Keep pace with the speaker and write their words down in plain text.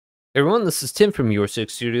Everyone, this is Tim from Your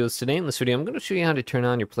Six Studios. Today in this video, I'm going to show you how to turn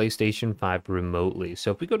on your PlayStation 5 remotely.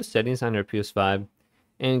 So if we go to settings on our PS5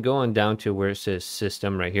 and go on down to where it says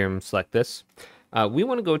system right here and select this, we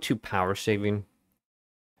want to go to power saving.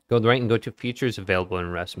 Go right and go to features available in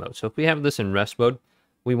rest mode. So if we have this in rest mode,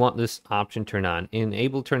 we want this option turned on.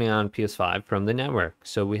 Enable turning on PS5 from the network.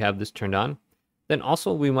 So we have this turned on. Then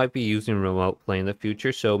also we might be using remote play in the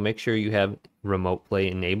future. So make sure you have remote play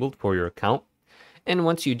enabled for your account. And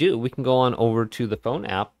once you do, we can go on over to the phone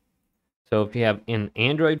app. So if you have an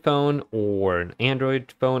Android phone or an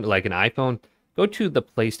Android phone, like an iPhone, go to the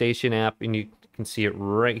PlayStation app and you can see it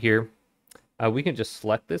right here. We can just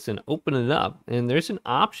select this and open it up. And there's an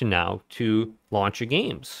option now to launch your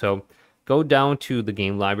games. So go down to the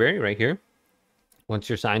game library right here. Once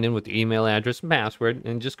you're signed in with your email address and password,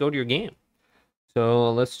 and just go to your game.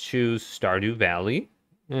 So let's choose Stardew Valley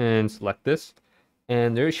and select this.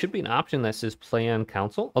 And there should be an option that says play on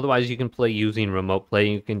console. Otherwise, you can play using remote play.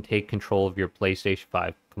 You can take control of your PlayStation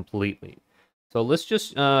 5 completely. So let's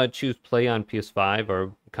just choose play on PS5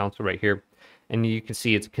 or console right here. And you can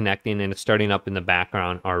see it's connecting and it's starting up in the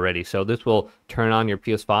background already. So this will turn on your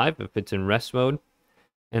PS5 if it's in rest mode.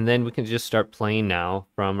 And then we can just start playing now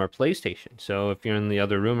from our PlayStation. So if you're in the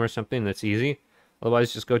other room or something, that's easy.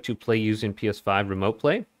 Otherwise, just go to play using PS5 remote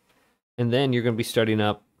play. And then you're going to be starting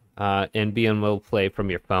up and be able to play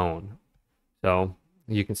from your phone. So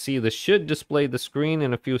you can see this should display the screen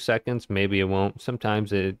in a few seconds. Maybe it won't.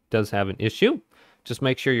 Sometimes it does have an issue. Just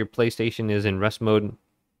make sure your PlayStation is in rest mode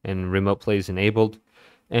and remote play is enabled.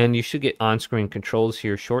 And you should get on-screen controls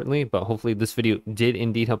here shortly. But hopefully this video did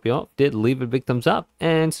indeed help you out. Did leave a big thumbs up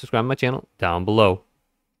and subscribe to my channel down below.